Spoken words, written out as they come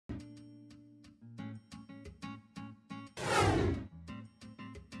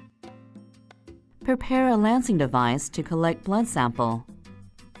Prepare a lancing device to collect blood sample.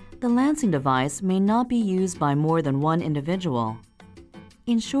 The lancing device may not be used by more than one individual.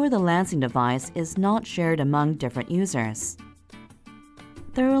 Ensure the lancing device is not shared among different users.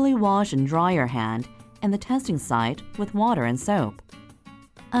 Thoroughly wash and dry your hand and the testing site with water and soap.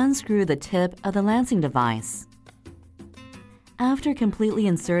 Unscrew the tip of the lancing device. After completely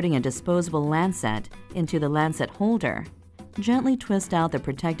inserting a disposable lancet into the lancet holder, gently twist out the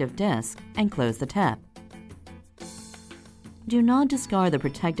protective disc and close the tip. Do not discard the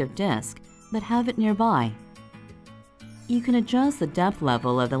protective disc, but have it nearby. You can adjust the depth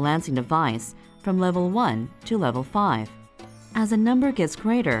level of the lancing device from level 1 to level 5. As the number gets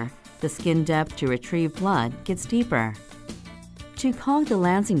greater, the skin depth to retrieve blood gets deeper. To cock the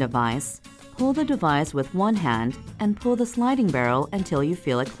lancing device, hold the device with one hand and pull the sliding barrel until you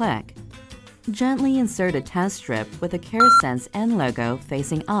feel it click. Gently insert a test strip with the CareSens N logo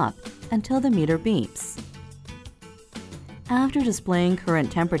facing up until the meter beeps. After displaying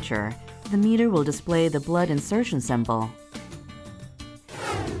current temperature, the meter will display the blood insertion symbol.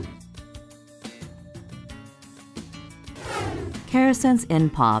 CareSens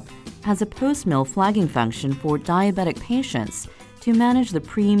N POP has a post-meal flagging function for diabetic patients to manage the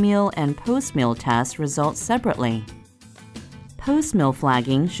pre-meal and post-meal test results separately. Post-meal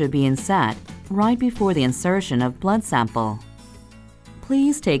flagging should be inset right before the insertion of blood sample.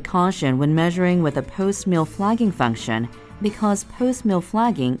 Please take caution when measuring with a post-meal flagging function because post-meal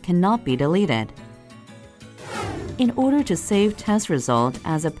flagging cannot be deleted. In order to save test result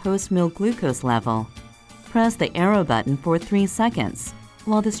as a post-meal glucose level, press the arrow button for 3 seconds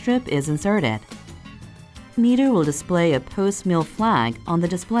while the strip is inserted. Meter will display a post-meal flag on the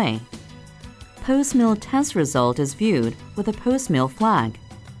display. Post-meal test result is viewed with a post-meal flag.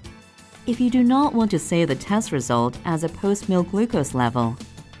 If you do not want to save the test result as a post-meal glucose level,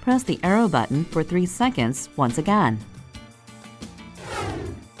 press the arrow button for 3 seconds once again.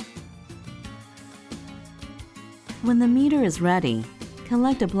 When the meter is ready,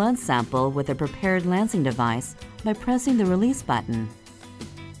 collect a blood sample with a prepared lancing device by pressing the release button.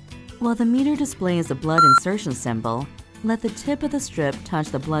 While the meter displays the blood insertion symbol, let the tip of the strip touch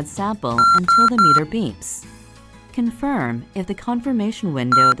the blood sample until the meter beeps. Confirm if the confirmation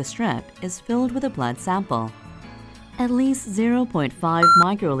window of the strip is filled with a blood sample. At least 0.5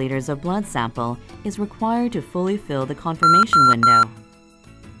 microliters of blood sample is required to fully fill the confirmation window.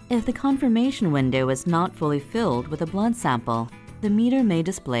 If the confirmation window is not fully filled with a blood sample, the meter may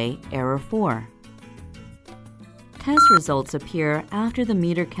display error 4. Test results appear after the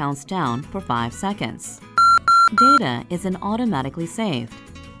meter counts down for 5 seconds. Data isn't automatically saved.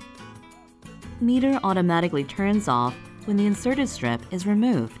 Meter automatically turns off when the inserted strip is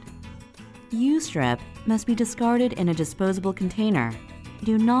removed. Used strip must be discarded in a disposable container.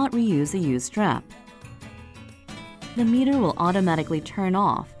 Do not reuse the used strip. The meter will automatically turn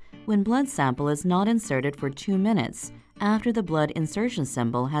off when blood sample is not inserted for 2 minutes after the blood insertion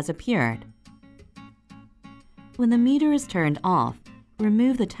symbol has appeared. When the meter is turned off,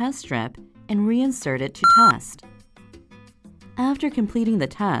 remove the test strip and reinsert it to test. After completing the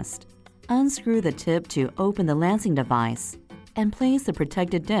test, unscrew the tip to open the lancing device and place the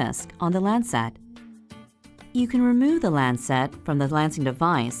protected disc on the lancet. You can remove the lancet from the lancing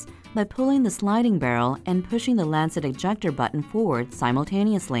device by pulling the sliding barrel and pushing the lancet ejector button forward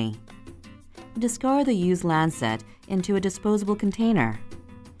simultaneously. Discard the used lancet into a disposable container.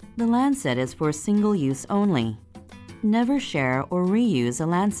 The lancet is for single use only. Never share or reuse a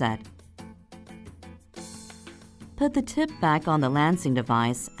lancet. Put the tip back on the lancing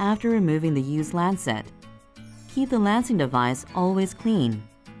device after removing the used lancet. Keep the lancing device always clean.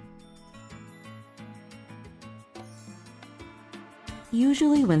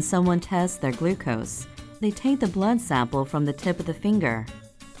 Usually when someone tests their glucose, they take the blood sample from the tip of the finger.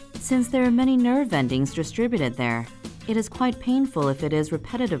 Since there are many nerve endings distributed there, it is quite painful if it is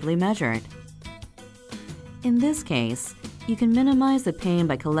repetitively measured. In this case, you can minimize the pain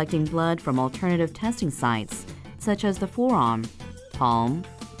by collecting blood from alternative testing sites, such as the forearm, palm,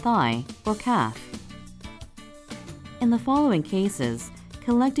 thigh, or calf. In the following cases,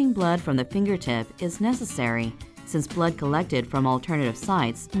 collecting blood from the fingertip is necessary since blood collected from alternative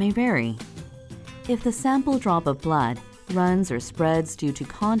sites may vary. If the sample drop of blood runs or spreads due to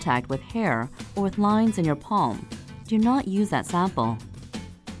contact with hair or with lines in your palm, do not use that sample.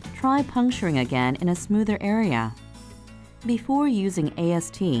 Try puncturing again in a smoother area. Before using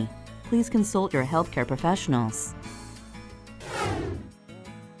AST, please consult your healthcare professionals.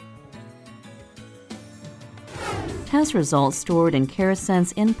 Test results stored in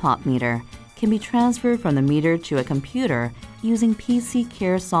CareSens N POP meter can be transferred from the meter to a computer using PC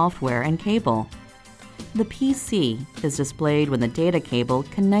Care software and cable. The PC is displayed when the data cable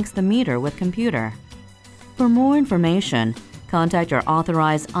connects the meter with computer. For more information, contact your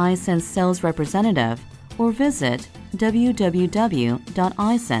authorized i-SENS sales representative or visit www.isens.com.